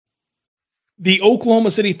The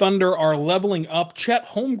Oklahoma City Thunder are leveling up. Chet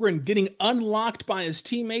Holmgren getting unlocked by his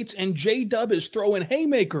teammates, and J-Dub is throwing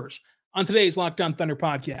haymakers on today's Locked On Thunder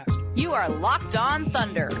podcast. You are Locked On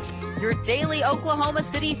Thunder, your daily Oklahoma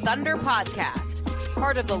City Thunder podcast.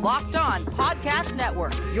 Part of the Locked On Podcast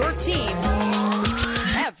Network, your team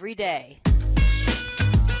every day.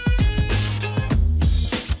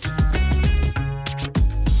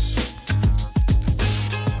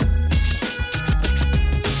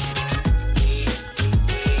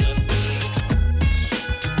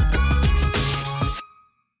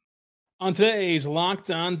 On today's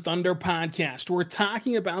Locked On Thunder podcast, we're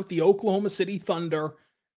talking about the Oklahoma City Thunder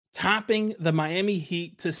topping the Miami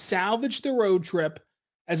Heat to salvage the road trip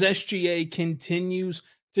as SGA continues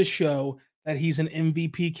to show that he's an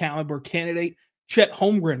MVP caliber candidate. Chet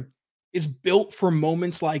Holmgren is built for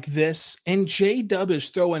moments like this, and J-Dub is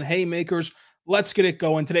throwing haymakers. Let's get it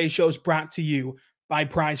going. Today's show is brought to you by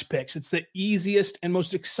Prize Picks. It's the easiest and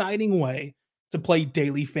most exciting way to play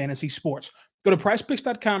daily fantasy sports. Go to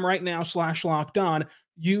prizepicks.com right now /lockedon.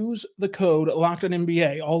 Use the code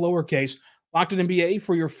LOCKEDONNBA, all lowercase, LOCKEDONNBA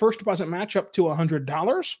for your first deposit match up to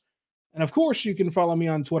 $100. And of course, you can follow me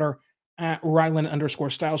on Twitter at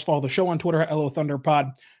Rylan_Styles. Follow the show on Twitter at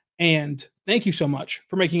LOThunderPod. And thank you so much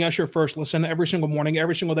for making us your first listen every single morning,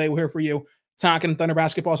 every single day. We're here for you talking Thunder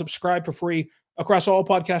basketball. Subscribe for free across all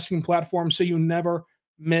podcasting platforms so you never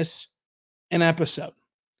miss an episode.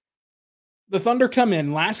 The Thunder come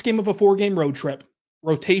in, last game of a 4-game road trip,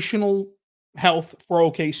 rotational health for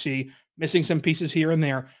OKC, missing some pieces here and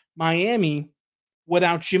there. Miami,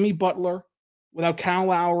 without Jimmy Butler, without Kyle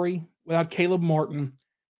Lowry, without Caleb Martin,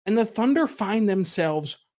 and the Thunder find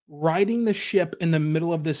themselves riding the ship in the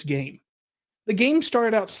middle of this game. The game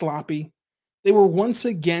started out sloppy. They were once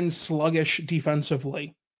again sluggish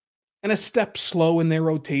defensively and a step slow in their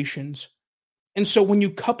rotations. And so when you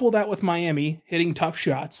couple that with Miami hitting tough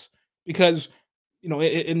shots, because, you know,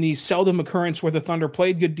 in the seldom occurrence where the Thunder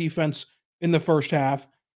played good defense in the first half,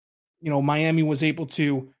 you know, Miami was able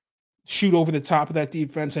to shoot over the top of that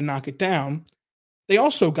defense and knock it down. They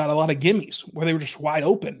also got a lot of gimmies where they were just wide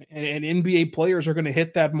open, and NBA players are going to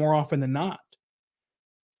hit that more often than not.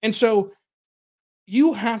 And so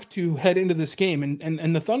you have to head into this game,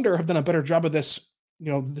 and the Thunder have done a better job of this,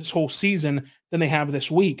 you know, this whole season than they have this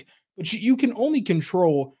week. But you can only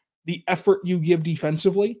control the effort you give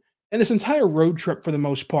defensively. And this entire road trip, for the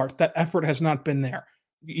most part, that effort has not been there.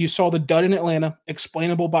 You saw the dud in Atlanta,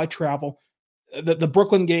 explainable by travel. The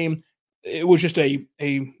Brooklyn game, it was just a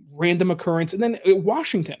random occurrence. And then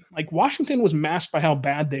Washington was masked by how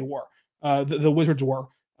bad they were. The Wizards were,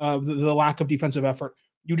 the lack of defensive effort.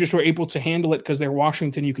 You just were able to handle it because they're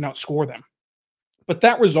Washington. You can outscore them. But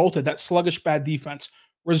that sluggish bad defense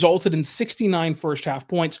resulted in 69 first half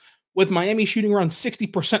points, with Miami shooting around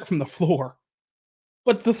 60% from the floor.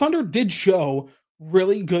 But the Thunder did show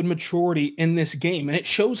really good maturity in this game, and it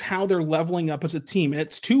shows how they're leveling up as a team, and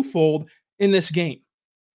it's twofold in this game.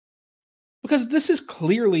 Because this is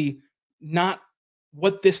clearly not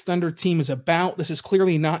what this Thunder team is about. This is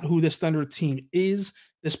clearly not who this Thunder team is,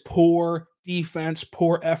 this poor defense,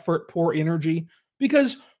 poor effort, poor energy.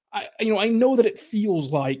 Because I know that it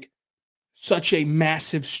feels like such a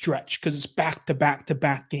massive stretch because it's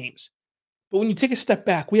back-to-back-to-back games. But when you take a step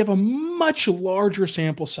back, we have a much larger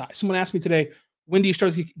sample size. Someone asked me today, when do you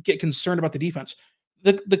start to get concerned about the defense?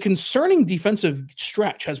 The concerning defensive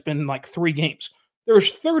stretch has been like 3 games.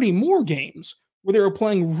 There's 30 more games where they were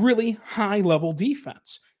playing really high-level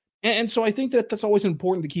defense. And so I think that that's always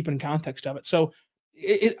important to keep in context of it. So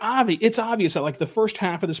it's obvious that like the first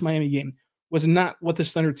half of this Miami game was not what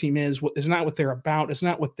this Thunder team is not what they're about. It's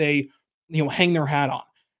not what they, hang their hat on.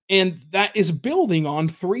 And that is building on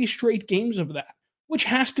 3 straight games of that, which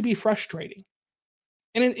has to be frustrating.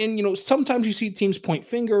 And sometimes you see teams point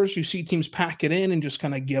fingers, you see teams pack it in and just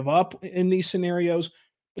kind of give up in these scenarios.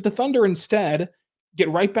 But the Thunder instead get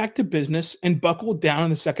right back to business and buckle down in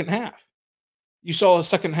the second half. You saw a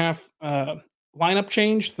second half lineup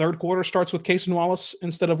change. Third quarter starts with Cason Wallace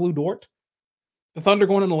instead of Lou Dort. The Thunder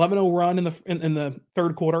go on an 11-0 run in the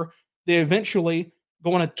third quarter. They eventually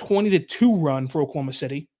go on a 20-2 run for Oklahoma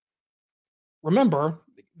City. Remember,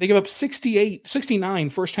 they give up 69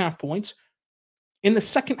 first half points. In the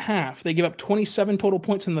second half, they give up 27 total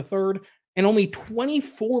points in the third and only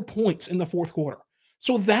 24 points in the fourth quarter.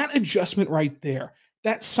 So that adjustment right there,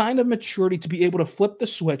 that sign of maturity to be able to flip the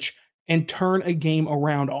switch and turn a game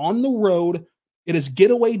around on the road. It is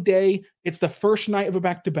getaway day. It's the first night of a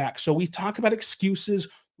back-to-back. So we talk about excuses.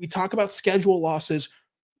 We talk about schedule losses.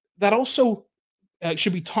 That also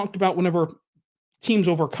should be talked about whenever teams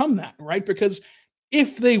overcome that, right? Because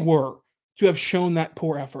if they were to have shown that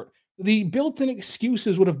poor effort, the built-in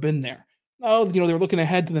excuses would have been there. Oh, they're looking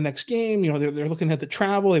ahead to the next game. They're looking ahead to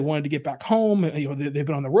travel. They wanted to get back home. They've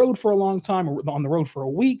been on the road for a long time, or on the road for a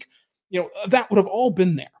week. That would have all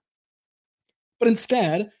been there. But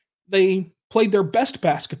instead, they played their best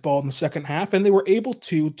basketball in the second half, and they were able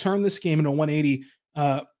to turn this game into 180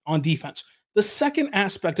 on defense. The second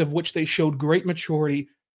aspect of which they showed great maturity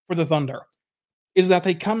for the Thunder is that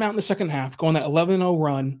they come out in the second half, go on that 11-0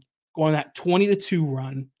 run, go on that 20-2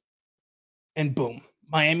 run, and boom,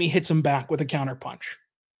 Miami hits them back with a counterpunch.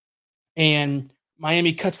 And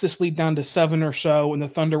Miami cuts this lead down to 7 or so, and the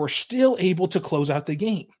Thunder were still able to close out the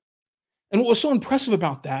game. And what was so impressive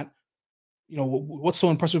about that, what's so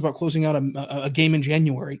impressive about closing out a game in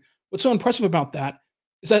January? What's so impressive about that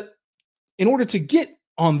is that in order to get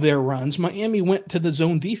on their runs, Miami went to the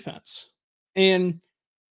zone defense. And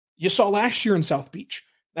you saw last year in South Beach,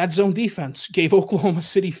 that zone defense gave Oklahoma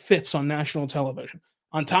City fits on national television.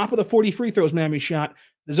 On top of the 40 free throws Miami shot,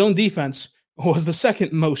 the zone defense was the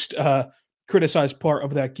second most criticized part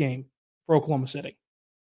of that game for Oklahoma City.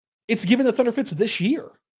 It's given the Thunder fits this year,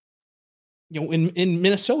 in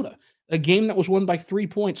Minnesota, a game that was won by 3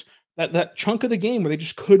 points, that chunk of the game where they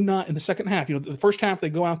just could not in the second half. The first half they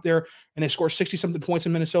go out there and they score 60-something points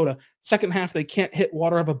in Minnesota. Second half they can't hit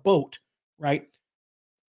water of a boat, right?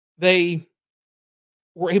 They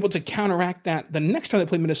were able to counteract that the next time they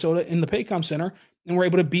played Minnesota in the Paycom Center, and were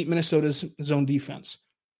able to beat Minnesota's zone defense.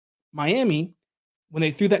 Miami, when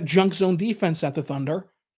they threw that junk zone defense at the Thunder,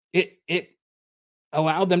 it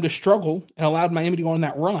allowed them to struggle and allowed Miami to go on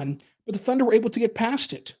that run, but the Thunder were able to get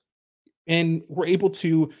past it and were able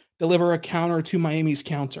to deliver a counter to Miami's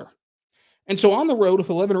counter. And so on the road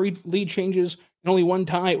with 11 lead changes and only one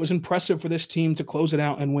tie, it was impressive for this team to close it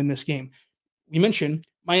out and win this game. We mentioned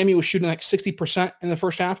Miami was shooting like 60% in the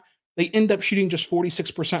first half. They end up shooting just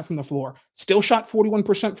 46% from the floor. Still shot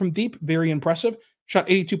 41% from deep, very impressive. Shot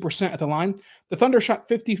 82% at the line. The Thunder shot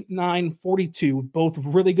 59-42, both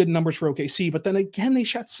really good numbers for OKC, but then again, they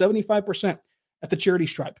shot 75% at the charity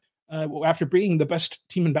stripe after being the best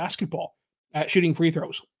team in basketball at shooting free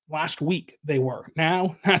throws. Last week, they were.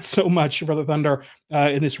 Now, not so much for the Thunder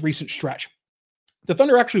in this recent stretch. The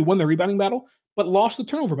Thunder actually won the rebounding battle, but lost the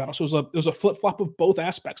turnover battle. So it was a flip-flop of both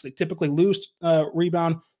aspects. They typically lose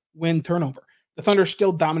rebound, win turnover. The Thunder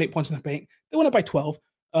still dominate points in the paint. They won it by 12.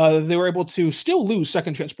 They were able to still lose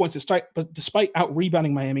second chance points despite out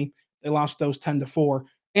rebounding Miami. They lost those 10-4,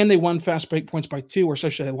 and they won fast break points by 2, or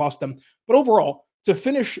essentially they lost them. But overall, to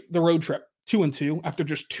finish the road trip 2-2 after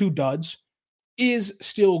just 2 duds is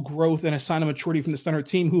still growth and a sign of maturity from this Thunder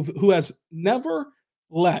team who has never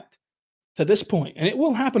let, to this point, and it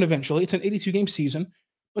will happen eventually. It's an 82-game season,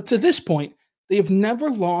 but to this point, they have never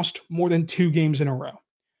lost more than 2 games in a row.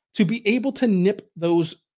 To be able to nip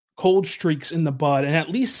those cold streaks in the bud and at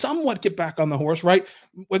least somewhat get back on the horse, right?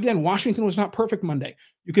 Again, Washington was not perfect Monday.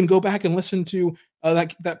 You can go back and listen to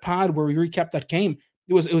that pod where we recapped that game.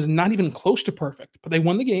 It was not even close to perfect, but they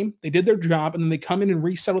won the game. They did their job, and then they come in and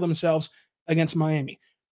resettle themselves against Miami.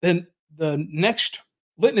 Then the next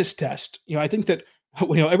litmus test, I think that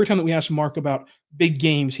every time that we ask Mark about big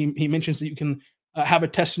games, he mentions that you can have a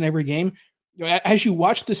test in every game. As you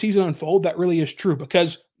watch the season unfold, that really is true,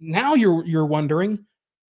 because now you're wondering,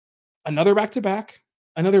 another back-to-back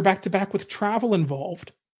with travel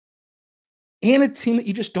involved, and a team that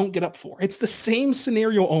you just don't get up for. It's the same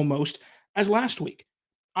scenario almost as last week.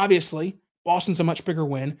 Obviously, Boston's a much bigger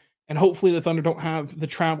win, and hopefully the Thunder don't have the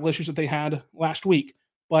travel issues that they had last week.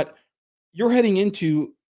 But you're heading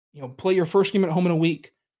into, play your first game at home in a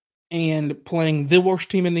week and playing the worst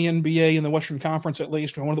team in the NBA in the Western Conference, at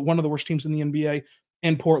least, or one of the worst teams in the NBA,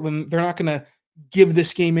 in Portland. They're not going to give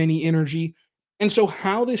this game any energy. And so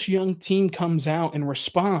how this young team comes out and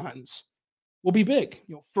responds will be big.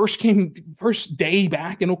 First day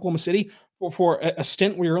back in Oklahoma City for a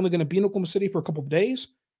stint where you're only going to be in Oklahoma City for a couple of days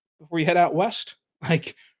before you head out west.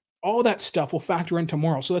 Like, all that stuff will factor in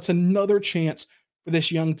tomorrow. So that's another chance for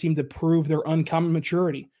this young team to prove their uncommon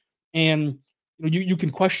maturity. And you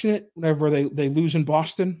can question it whenever they lose in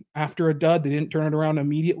Boston after a dud. They didn't turn it around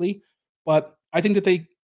immediately. But I think that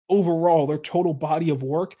overall, their total body of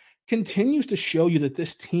work continues to show you that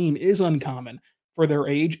this team is uncommon for their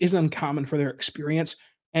age, is uncommon for their experience.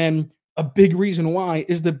 And a big reason why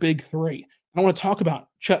is the big three. I want to talk about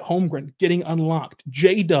Chet Holmgren getting unlocked,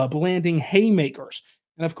 J-Dub landing haymakers,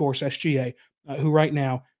 and of course, SGA, who right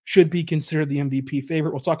now should be considered the MVP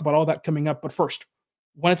favorite. We'll talk about all that coming up. But first,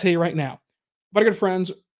 I want to tell you right now, my good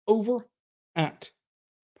friends over at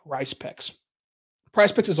Prize Picks.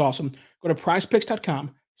 Prize Picks is awesome. Go to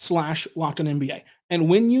prizepicks.com/LockedOnNBA. And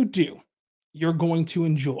when you do, you're going to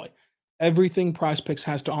enjoy everything Prize Picks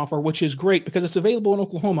has to offer, which is great because it's available in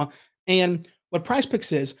Oklahoma. And what Prize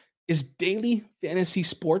Picks is daily fantasy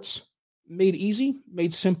sports made easy,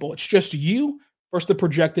 made simple. It's just you versus the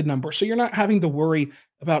projected number. So you're not having to worry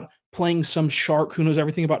about playing some shark who knows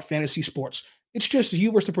everything about fantasy sports. It's just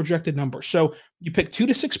you versus the projected number. So you pick 2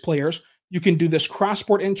 to 6 players. You can do this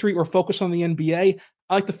cross-sport entry or focus on the NBA.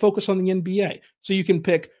 I like to focus on the NBA. So you can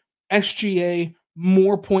pick SGA,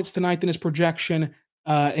 more points tonight than his projection,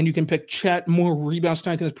 and you can pick Chet, more rebounds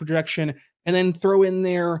tonight than his projection, and then throw in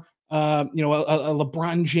there, a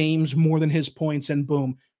LeBron James more than his points, and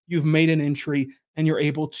boom, you've made an entry, and you're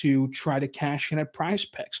able to try to cash in at Prize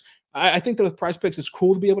Picks. I think that with Prize Picks, it's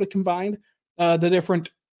cool to be able to combine the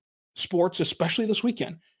different sports, especially this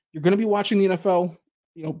weekend. You're going to be watching the NFL,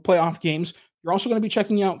 playoff games. You're also going to be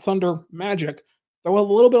checking out Thunder Magic. Throw a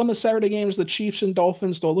little bit on the Saturday games, the Chiefs and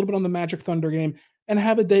Dolphins, throw a little bit on the Magic Thunder game, and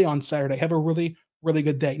have a day on Saturday. Have a really, really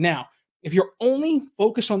good day. Now, if you're only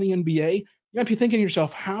focused on the NBA, you might be thinking to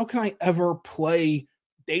yourself, how can I ever play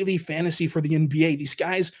daily fantasy for the NBA? These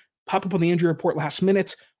guys pop up on the injury report last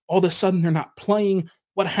minute. All of a sudden, they're not playing.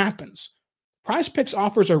 What happens? Prize Picks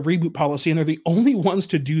offers a reboot policy, and they're the only ones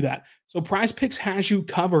to do that. So Prize Picks has you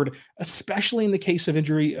covered, especially in the case of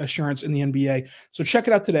injury assurance in the NBA. So check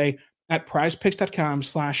it out today at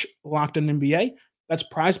prizepicks.com/LockedOnNBA. That's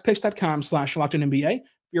prizepicks.com/LockedOnNBA.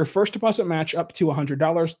 Your first deposit match up to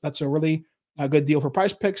 $100. That's a really good deal for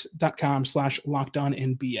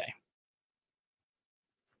prizepicks.com/LockedOnNBA.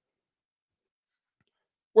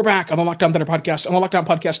 We're back on the Locked On Thunder podcast, on the Locked On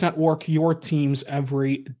Podcast Network, your teams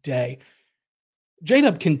every day.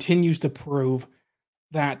 J-Dub continues to prove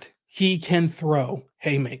that he can throw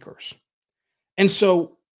haymakers. And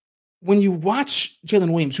so when you watch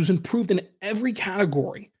Jalen Williams, who's improved in every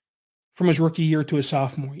category from his rookie year to his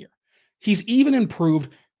sophomore year, he's even improved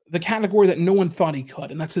the category that no one thought he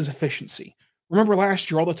could, and that's his efficiency. Remember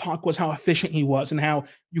last year, all the talk was how efficient he was and how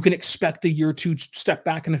you can expect a year or two step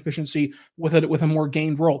back in efficiency with a more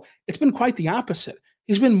gained role. It's been quite the opposite.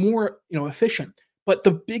 He's been more, efficient. But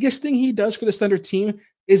the biggest thing he does for the Thunder team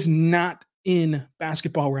is not in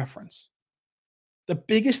Basketball Reference. The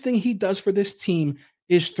biggest thing he does for this team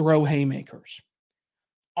is throw haymakers.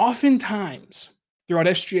 Oftentimes throughout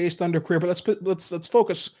SGA's Thunder career, but let's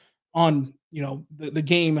focus on the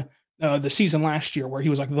game, the season last year where he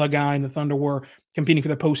was like the guy and the Thunder were competing for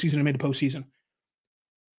the postseason and made the postseason.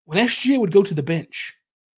 When SGA would go to the bench,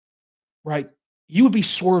 right, you would be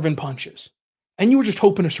swerving punches. And you were just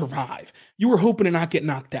hoping to survive. You were hoping to not get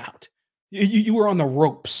knocked out. You were on the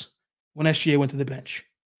ropes when SGA went to the bench.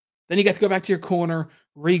 Then you got to go back to your corner,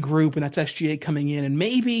 regroup, and that's SGA coming in. And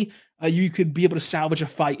maybe you could be able to salvage a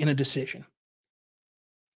fight in a decision.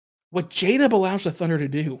 What J-Dub allows the Thunder to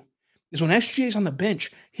do is when SGA is on the bench,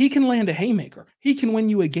 he can land a haymaker. He can win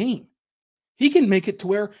you a game. He can make it to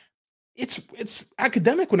where it's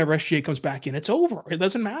academic whenever SGA comes back in. It's over. It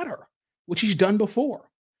doesn't matter, which he's done before.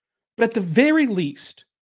 But at the very least,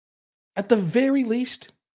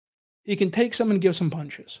 he can take some and give some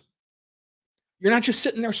punches. You're not just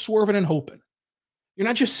sitting there swerving and hoping. You're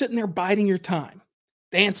not just sitting there biding your time,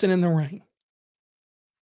 dancing in the ring.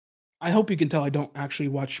 I hope you can tell I don't actually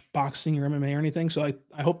watch boxing or MMA or anything, so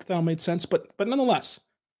I hope that all made sense. But nonetheless,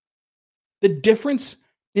 the difference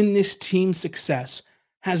in this team's success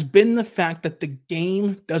has been the fact that the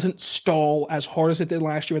game doesn't stall as hard as it did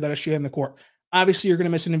last year without SGA in the court. Obviously, you're going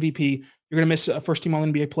to miss an MVP. You're going to miss a first-team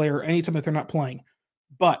All-NBA player anytime that they're not playing.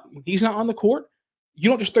 But when he's not on the court, you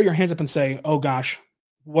don't just throw your hands up and say, oh, gosh,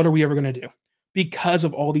 what are we ever going to do? Because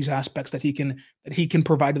of all these aspects that he can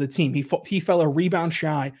provide to the team. He fell a rebound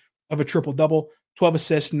shy of a triple-double, 12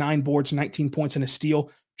 assists, 9 boards, 19 points, and a steal.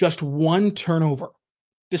 Just 1 turnover,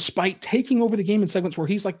 despite taking over the game in segments where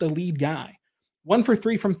he's like the lead guy. 1 for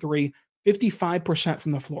 3 from 3, 55%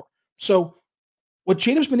 from the floor. So what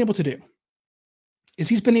J-Dub's been able to do is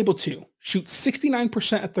he's been able to shoot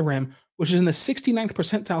 69% at the rim, which is in the 69th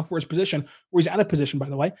percentile for his position, where he's out of position, by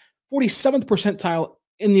the way, 47th percentile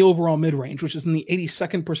in the overall mid-range, which is in the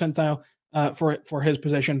 82nd percentile for his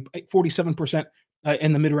position, 47%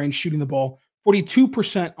 in the mid-range shooting the ball,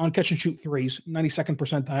 42% on catch and shoot threes, 92nd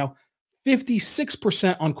percentile,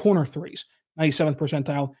 56% on corner threes, 97th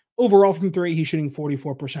percentile. Overall from three, he's shooting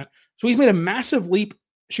 44%. So he's made a massive leap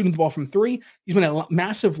shooting the ball from three. He's made a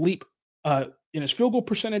massive leap in his field goal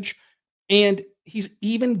percentage, and he's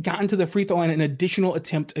even gotten to the free throw line an additional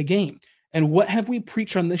attempt a game. And what have we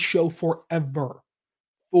preached on this show forever?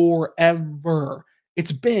 Forever.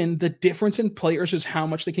 It's been the difference in players is how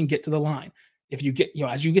much they can get to the line. If you get,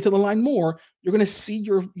 as you get to the line more, you're going to see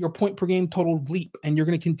your point per game total leap, and you're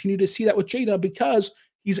going to continue to see that with J-Dub because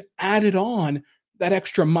he's added on that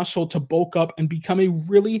extra muscle to bulk up and become a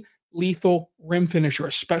really lethal rim finisher,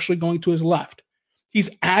 especially going to his left. He's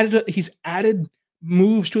added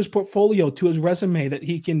moves to his portfolio, to his resume that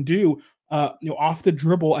he can do off the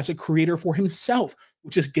dribble as a creator for himself,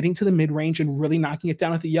 which is getting to the mid-range and really knocking it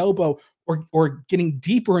down at the elbow, or getting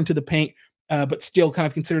deeper into the paint, but still kind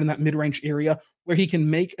of considered in that mid-range area where he can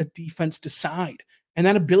make a defense decide. And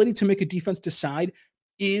that ability to make a defense decide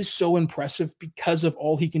is so impressive because of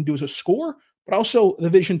all he can do as a scorer, but also the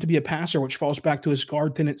vision to be a passer, which falls back to his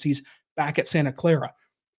guard tendencies back at Santa Clara.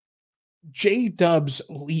 J-Dub's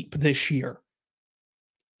leap this year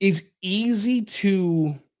is easy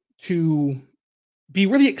to be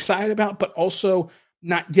really excited about, but also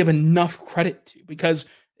not give enough credit to, because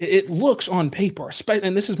it looks on paper,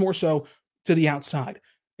 and this is more so to the outside.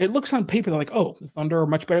 It looks on paper, they're like, oh, the Thunder are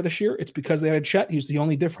much better this year. It's because they had Chet. He's the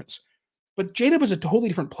only difference. But J-Dub is a totally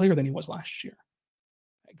different player than he was last year.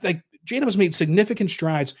 Like, J-Dub has made significant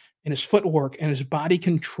strides in his footwork and his body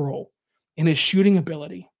control and his shooting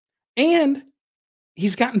ability. And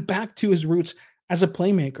he's gotten back to his roots as a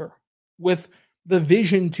playmaker with the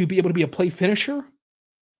vision to be able to be a play finisher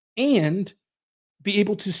and be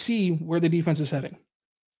able to see where the defense is heading.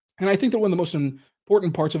 And I think that one of the most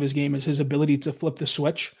important parts of his game is his ability to flip the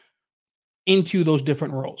switch into those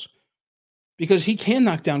different roles, because he can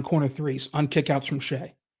knock down corner threes on kickouts from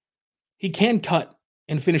Shea. He can cut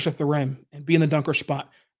and finish at the rim and be in the dunker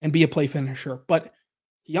spot and be a play finisher. But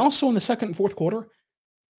he also, in the second and fourth quarter,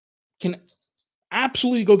 can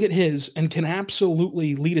absolutely go get his and can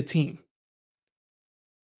absolutely lead a team.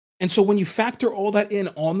 And so when you factor all that in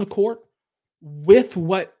on the court with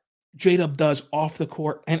what J-Dub does off the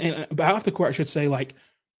court, and by off the court, I should say, like,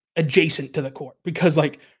 adjacent to the court, because,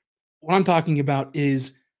 like, what I'm talking about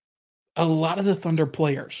is a lot of the Thunder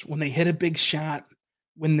players, when they hit a big shot,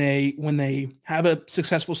 when they have a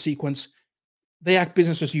successful sequence, they act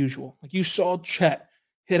business as usual. Like, you saw Chet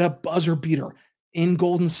hit a buzzer beater in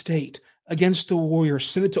Golden State against the Warriors,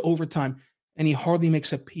 send it to overtime, and he hardly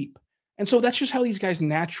makes a peep. And so that's just how these guys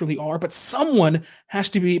naturally are. But someone has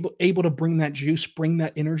to be able to bring that juice, bring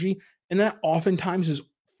that energy. And that oftentimes is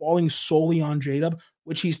falling solely on J-Dub,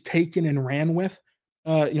 which he's taken and ran with,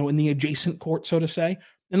 in the adjacent court, so to say.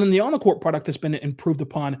 And then the on-the-court product has been improved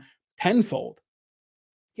upon tenfold.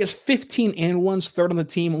 He has 15 and ones, third on the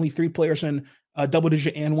team, only 3 players in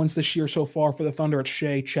double-digit and ones this year so far for the Thunder. It's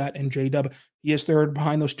Shea, Chet, and J-Dub. He is third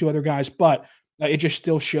behind those 2 other guys, but it just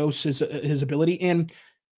still shows his ability. And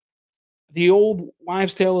the old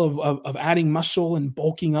wives' tale of adding muscle and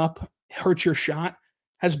bulking up hurts your shot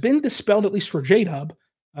has been dispelled, at least for J-Dub,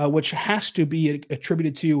 which has to be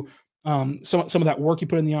attributed to some of that work he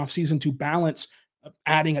put in the offseason to balance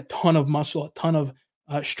adding a ton of muscle, a ton of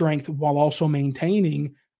strength, while also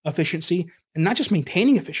maintaining efficiency, and not just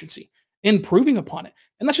maintaining efficiency, improving upon it.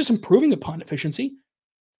 And not just improving upon efficiency,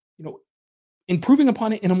 improving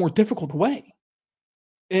upon it in a more difficult way,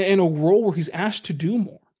 in a role where he's asked to do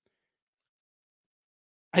more.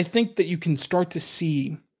 I think that you can start to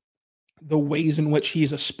see the ways in which he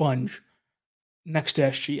is a sponge next to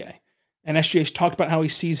SGA. And SGA's talked about how he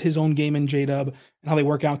sees his own game in J-Dub and how they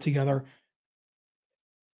work out together.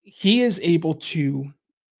 He is able to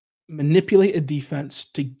manipulate a defense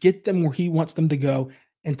to get them where he wants them to go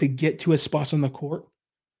and to get to his spots on the court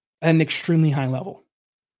at an extremely high level.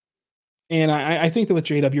 And I think that with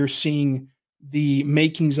J-Dub, you're seeing the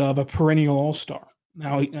makings of a perennial all-star.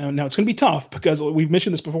 Now it's going to be tough, because we've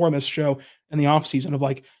mentioned this before in this show in the offseason of,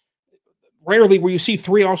 like, rarely where you see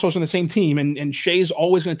 3 all-stars on the same team, and Shea's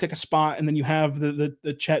always going to take a spot, and then you have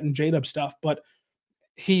the Chet and J-Dub stuff, but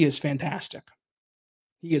he is fantastic.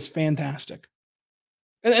 He is fantastic.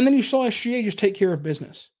 And then you saw SGA just take care of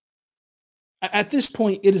business. At this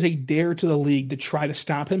point, it is a dare to the league to try to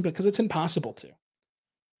stop him, because it's impossible to.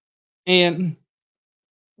 And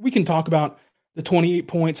we can talk about the 28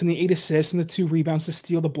 points and the 8 assists and the 2 rebounds, the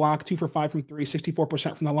steal, the block, 2 for 5 from 3,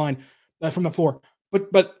 64% from the line, from the floor.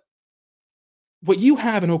 But what you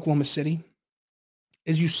have in Oklahoma City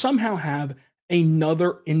is you somehow have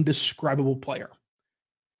another indescribable player,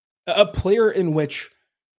 a player in which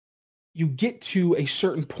you get to a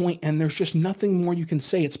certain point and there's just nothing more you can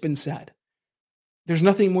say. It's been said. There's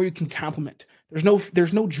nothing more you can compliment. There's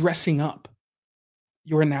no dressing up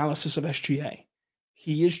your analysis of SGA.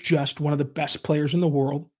 He is just one of the best players in the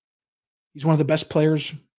world. He's one of the best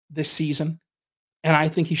players this season. And I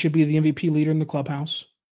think he should be the MVP leader in the clubhouse.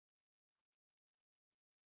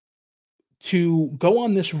 To go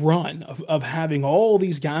on this run of having all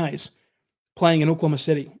these guys playing in Oklahoma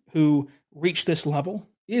City who reach this level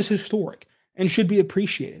is historic and should be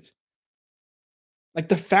appreciated. Like,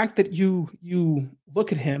 the fact that you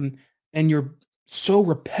look at him and you're so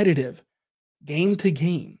repetitive game to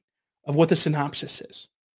game of what the synopsis is.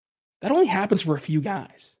 That only happens for a few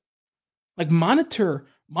guys. Like monitor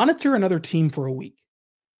another team for a week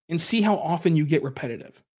and see how often you get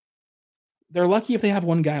repetitive. They're lucky if they have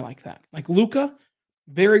one guy like that. Like Luka,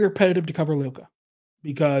 very repetitive to cover Luka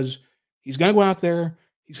because he's going to go out there.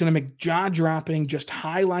 He's going to make jaw-dropping, just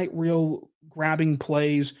highlight reel grabbing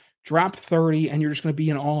plays, drop 30, and you're just going to be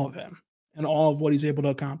in awe of him and all of what he's able to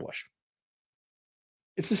accomplish.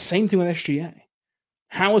 It's the same thing with SGA.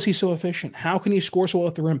 How is he so efficient? How can he score so well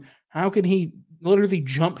at the rim? How can he literally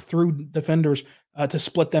jump through defenders to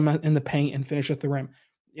split them in the paint and finish at the rim?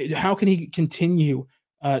 How can he continue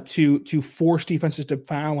to force defenses to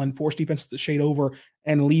foul and force defenses to shade over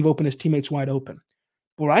and leave open his teammates wide open?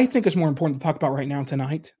 But what I think is more important to talk about right now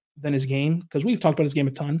tonight than his game, because we've talked about his game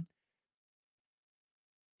a ton,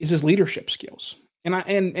 is his leadership skills.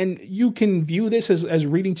 And you can view this as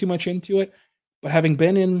reading too much into it, but having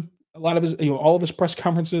been in a lot of his, all of his press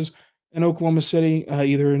conferences in Oklahoma City,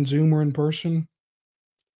 either in Zoom or in person,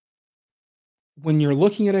 when you're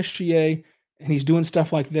looking at SGA and he's doing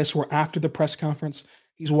stuff like this, where after the press conference,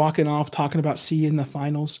 he's walking off talking about see you in the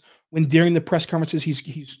finals, when during the press conferences,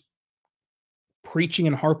 he's preaching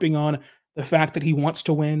and harping on the fact that he wants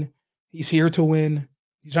to win. He's here to win.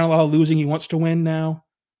 He's not a lot of losing. He wants to win now.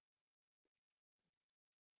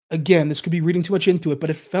 Again, this could be reading too much into it, but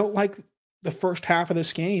it felt like the first half of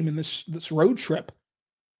this game and this road trip,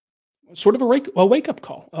 sort of a wake-up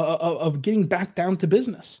call of getting back down to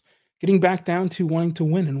business, getting back down to wanting to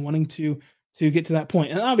win and wanting to get to that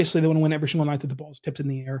point. And obviously they want to win every single night that the ball's tipped in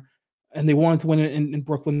the air, and they wanted to win it in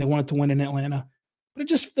Brooklyn. They wanted to win in Atlanta, but it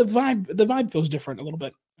just, the vibe feels different a little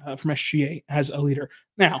bit from SGA as a leader.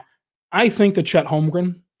 Now, I think that Chet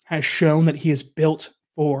Holmgren has shown that he is built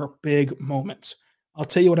for big moments. I'll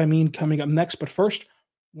tell you what I mean coming up next, but first,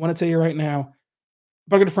 I want to tell you right now,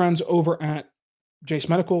 our good friends over at Jace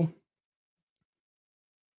Medical.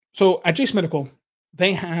 So at Jace Medical,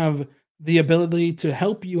 they have the ability to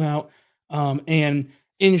help you out and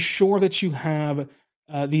ensure that you have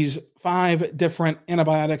these 5 different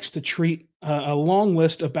antibiotics to treat a long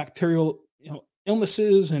list of bacterial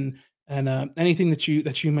illnesses and anything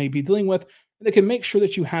that you may be dealing with. And they can make sure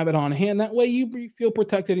that you have it on hand. That way you feel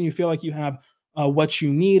protected and you feel like you have what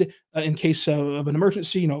you need in case of an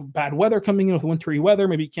emergency, bad weather coming in with wintry weather.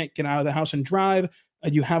 Maybe you can't get out of the house and drive.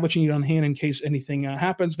 You have what you need on hand in case anything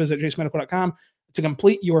happens. Visit jacemedical.com to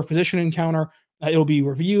complete your physician encounter. It will be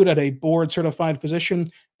reviewed at a board-certified physician,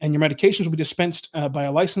 and your medications will be dispensed by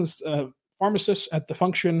a licensed pharmacist at the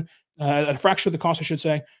function, at a fraction of the cost, I should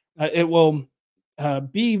say. It will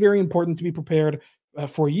be very important to be prepared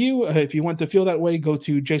for you. If you want to feel that way, go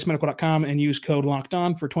to jacemedical.com and use code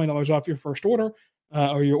LOCKEDON for $20 off your first order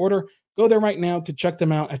or your order. Go there right now to check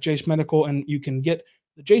them out at Jace Medical, and you can get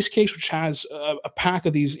the Jace case, which has a pack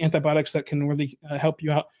of these antibiotics that can really help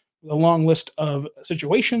you out with a long list of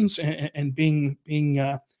situations and being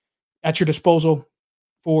at your disposal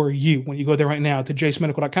for you. When you go there right now to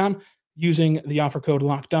jacemedical.com using the offer code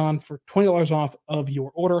LOCKEDON for $20 off of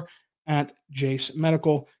your order at Jace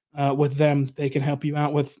Medical. With them, they can help you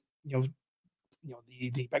out with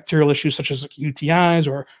the bacterial issues such as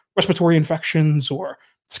UTIs or respiratory infections or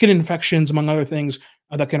skin infections, among other things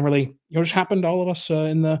that can really just happen to all of us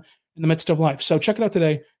in the midst of life. So check it out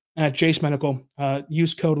today at Jace Medical.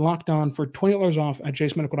 Use code LOCKEDON for $20 off at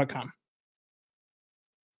jacemedical.com.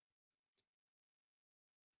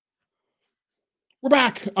 We're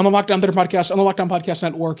back on the Lockdown Thunder podcast, on the Lockdown Podcast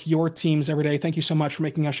Network, your teams every day. Thank you so much for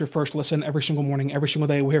making us your first listen every single morning, every single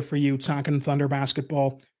day. We're here for you, talking Thunder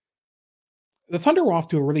basketball. The Thunder were off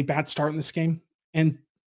to a really bad start in this game, and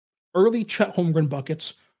early Chet Holmgren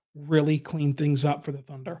buckets really cleaned things up for the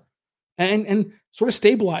Thunder and sort of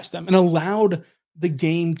stabilized them and allowed the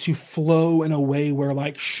game to flow in a way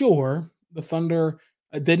where, sure, the Thunder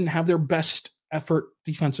didn't have their best effort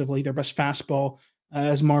defensively, their best fastball,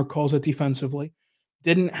 as Mark calls it, defensively.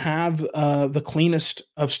 Didn't have the cleanest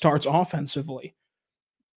of starts offensively.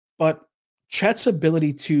 But Chet's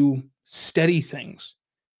ability to steady things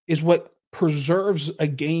is what preserves a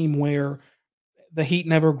game where the Heat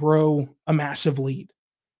never grow a massive lead.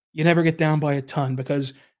 You never get down by a ton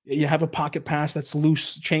because you have a pocket pass that's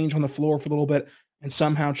loose change on the floor for a little bit, and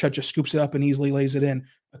somehow Chet just scoops it up and easily lays it in.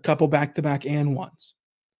 A couple back-to-back and ones.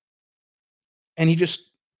 And he just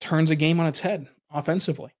turns a game on its head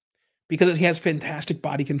offensively, because he has fantastic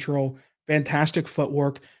body control, fantastic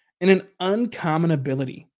footwork, and an uncommon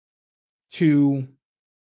ability to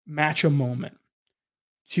match a moment,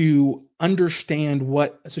 to understand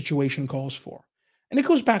what a situation calls for. And it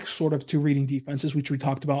goes back sort of to reading defenses, which we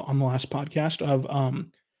talked about on the last podcast of,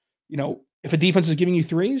 If a defense is giving you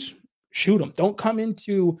threes, shoot them. Don't come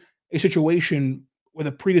into a situation with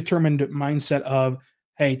a predetermined mindset of,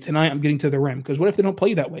 hey, tonight I'm getting to the rim. Because what if they don't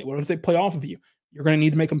play that way? What if they play off of you? You're going to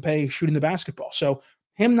need to make them pay shooting the basketball. So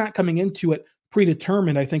him not coming into it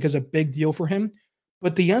predetermined, I think, is a big deal for him.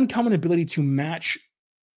 But the uncommon ability to match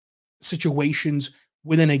situations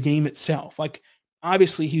within a game itself, like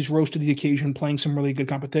obviously he's rose to the occasion playing some really good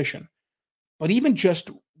competition. But even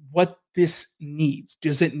just what this needs,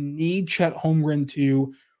 does it need Chet Holmgren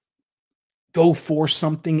to go force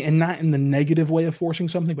something, and not in the negative way of forcing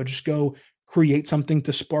something, but just go create something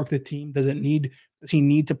to spark the team? Does he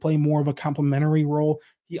need to play more of a complementary role?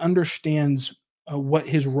 He understands what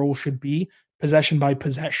his role should be, possession by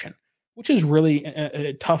possession, which is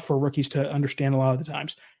really tough for rookies to understand a lot of the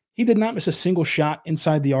times. He did not miss a single shot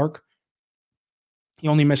inside the arc. He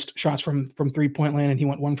only missed shots from 3-point land, and he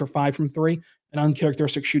went 1 for 5 from 3, an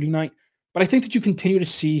uncharacteristic shooting night. But I think that you continue to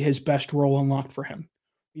see his best role unlocked for him.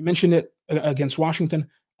 We mentioned it against Washington.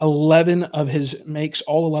 11 of his makes,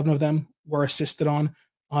 all 11 of them, were assisted on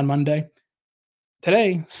Monday.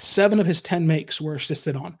 Today, 7 of his 10 makes were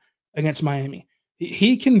assisted on against Miami.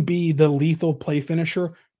 He can be the lethal play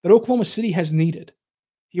finisher that Oklahoma City has needed.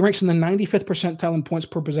 He ranks in the 95th percentile in points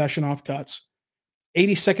per possession off cuts,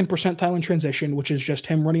 82nd percentile in transition, which is just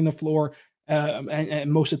him running the floor and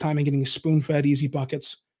most of the time and getting spoon-fed easy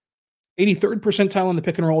buckets. 83rd percentile in the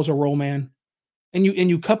pick and roll as a roll man. And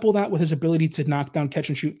you couple that with his ability to knock down catch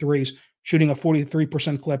and shoot threes, shooting a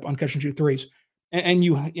 43% clip on catch and shoot threes. And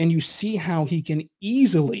you see how he can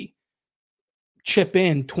easily chip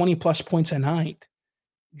in 20 plus points a night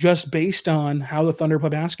just based on how the Thunder play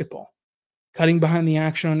basketball. Cutting behind the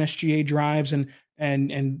action on SGA drives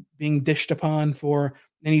and being dished upon for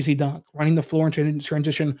an easy dunk, running the floor into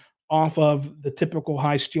transition off of the typical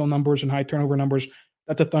high steal numbers and high turnover numbers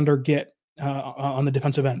that the Thunder get on the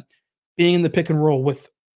defensive end. Being in the pick and roll with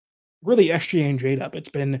really SGA and J-Dub. It's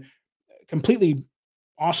been completely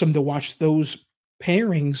awesome to watch those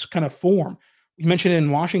pairings kind of form. We mentioned it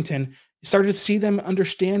in Washington. You started to see them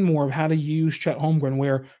understand more of how to use Chet Holmgren,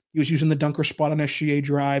 where he was using the dunker spot on SGA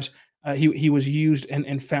drives. He was used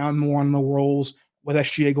and found more on the rolls with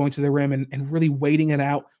SGA going to the rim and really waiting it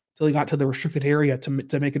out till he got to the restricted area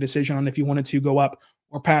to make a decision on if he wanted to go up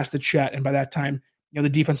or pass the Chet. And by that time, the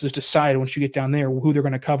defenses decide once you get down there who they're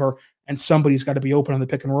going to cover, and somebody's got to be open on the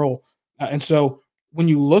pick and roll. And so when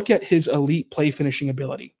you look at his elite play finishing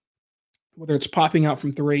ability, whether it's popping out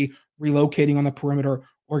from three, relocating on the perimeter,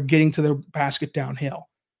 or getting to the basket downhill,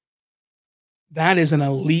 that is an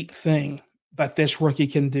elite thing that this rookie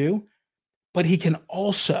can do. But he can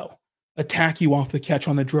also attack you off the catch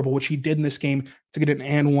on the dribble, which he did in this game to get an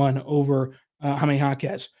and one over Jaime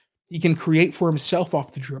Jaquez. He can create for himself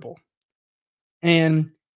off the dribble. And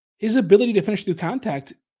his ability to finish through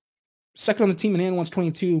contact, second on the team in and one's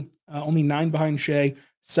 22, only 9 behind Shea,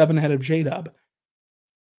 7 ahead of J-Dub.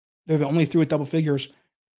 They're the only 3 with double figures.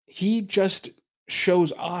 He just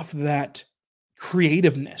shows off that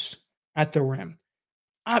creativeness at the rim.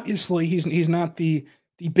 Obviously, he's not the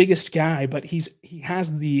biggest guy, but he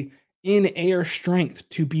has the in-air strength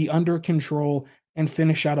to be under control and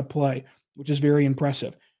finish out a play, which is very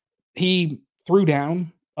impressive. He threw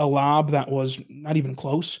down a lob that was not even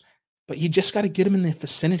close, but you just got to get him in the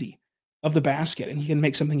vicinity of the basket and he can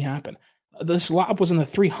make something happen. This lob was in the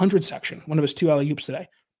 300 section, one of his 2 alley-oops today,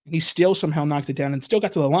 and he still somehow knocked it down and still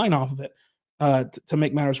got to the line off of it to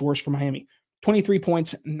make matters worse for Miami. 23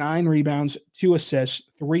 points, 9 rebounds, 2 assists,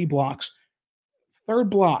 3 blocks. Third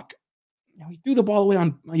block, he threw the ball away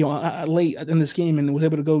on late in this game and was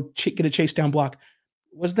able to go get a chase down block.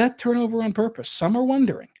 Was that turnover on purpose? Some are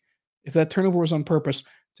wondering if that turnover was on purpose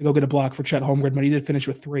to go get a block for Chet Holmgren, but he did finish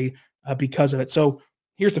with 3 because of it. So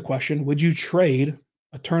here's the question. Would you trade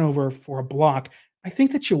a turnover for a block? I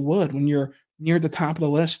think that you would when you're near the top of the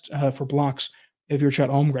list for blocks if you're Chet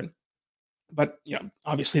Holmgren. But,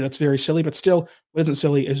 obviously that's very silly, but still what isn't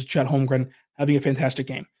silly is Chet Holmgren having a fantastic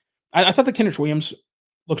game. I thought that Kenrich Williams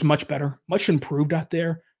looked much better, much improved out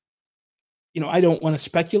there. I don't want to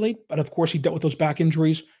speculate, but of course he dealt with those back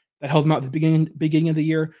injuries that held him out at the beginning of the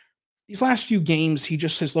year. These last few games, he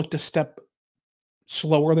just has looked a step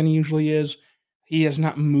slower than he usually is. He has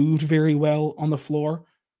not moved very well on the floor.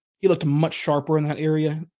 He looked much sharper in that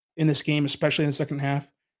area in this game, especially in the second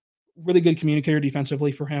half. Really good communicator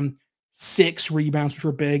defensively for him. 6 rebounds, which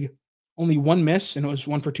were big. Only 1 miss, and it was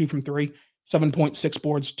 1 for 2 from 3. 7.6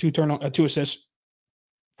 boards, 2 assists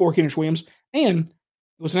for Kenrich Williams. And it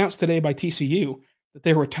was announced today by TCU that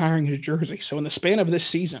they were retiring his jersey. So in the span of this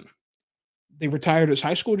season, they retired his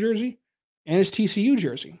high school jersey and his TCU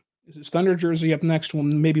jersey. His Thunder jersey up next. Well,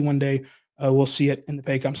 maybe one day we'll see it in the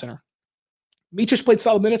Paycom Center. Micic played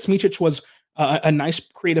solid minutes. Micic was a nice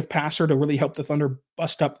creative passer to really help the Thunder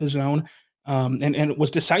bust up the zone, and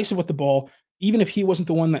was decisive with the ball. Even if he wasn't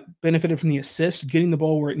the one that benefited from the assist, getting the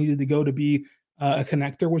ball where it needed to go to be a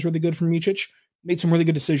connector was really good for Micic. Made some really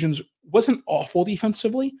good decisions. Wasn't awful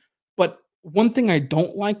defensively, but one thing I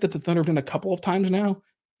don't like that the Thunder have done a couple of times now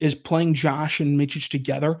is playing Josh and Micic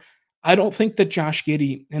together. I don't think that Josh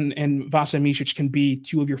Giddey and Vasa Micic can be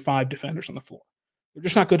two of your 5 defenders on the floor. They're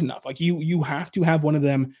just not good enough. Like you have to have one of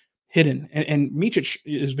them hidden. And Micic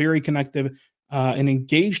is very connective and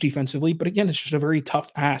engaged defensively, but again, it's just a very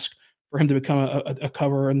tough ask for him to become a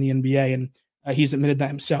coverer in the NBA, and he's admitted that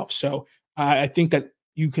himself. So I think that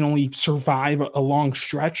you can only survive a long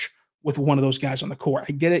stretch with one of those guys on the court.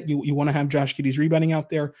 I get it. You want to have Josh Giddey's rebounding out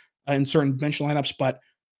there in certain bench lineups, but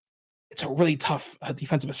it's a really tough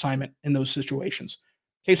defensive assignment in those situations.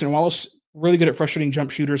 Cason Wallace, really good at frustrating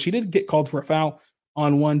jump shooters. He did get called for a foul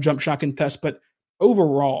on one jump shot contest, but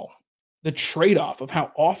overall, the trade-off of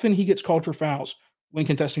how often he gets called for fouls when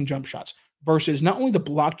contesting jump shots versus not only the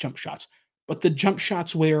block jump shots, but the jump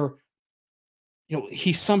shots where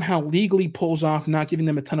he somehow legally pulls off, not giving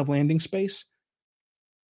them a ton of landing space.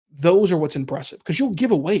 Those are what's impressive, because you'll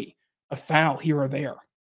give away a foul here or there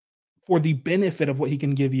for the benefit of what he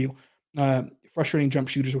can give you. Frustrating jump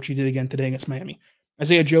shooters, which he did again today against Miami.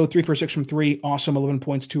 Isaiah Joe, 3 for 6 from 3. Awesome, 11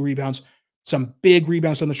 points, 2 rebounds. Some big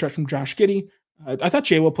rebounds on the stretch from Josh Giddey. I thought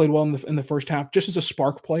J-Will played well in the first half, just as a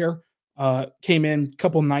spark player. Came in,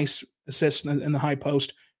 couple nice assists in the high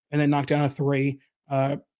post, and then knocked down a 3.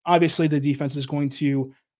 Obviously, the defense is going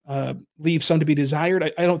to leave some to be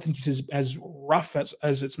desired. I don't think he's as rough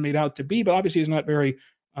as it's made out to be, but obviously he's not very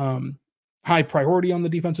high priority on the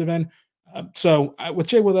defensive end. So with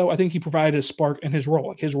J-Will, though, I think he provided a spark in his role.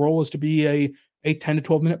 Like, his role is to be a 10 to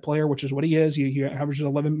 12 minute player, which is what he is. He averages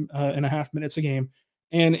 11 and a half minutes a game.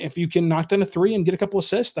 And if you can knock down a 3 and get a couple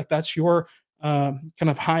assists, that's your kind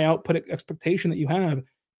of high output expectation that you have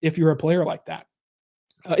if you're a player like that.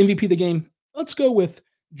 MVP of the game, let's go with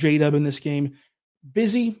J-Dub in this game.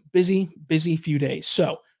 Busy few days.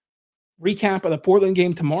 So recap of the Portland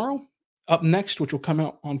game tomorrow. Up next, which will come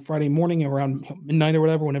out on Friday morning around midnight or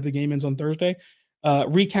whatever, whenever the game ends on Thursday.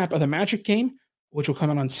 Recap of the Magic game, which will come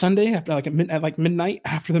out on Sunday after at midnight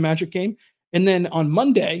after the Magic game. And then on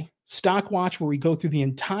Monday, Stock Watch, where we go through the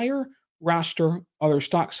entire roster, other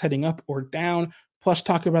stocks heading up or down, plus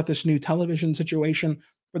talk about this new television situation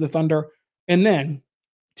for the Thunder. And then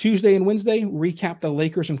Tuesday and Wednesday, recap the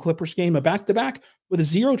Lakers and Clippers game, a back-to-back with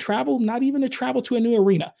 0 travel, not even a travel to a new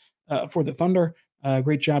arena for the Thunder.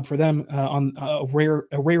 Great job for them on a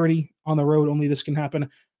rarity on the road. Only this can happen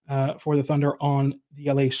for the Thunder on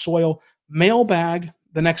the LA soil. Mailbag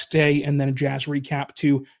the next day, and then a Jazz recap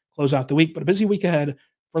to close out the week. But a busy week ahead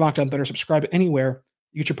for Locked On Thunder. Subscribe anywhere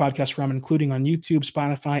you get your podcast from, including on YouTube,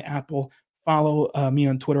 Spotify, Apple. Follow me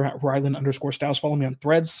on Twitter at Rylan_Styles. Follow me on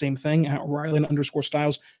Threads, same thing, at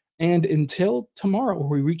Rylan_Styles. And until tomorrow,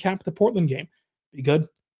 where we recap the Portland game, be good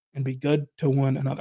and be good to one another.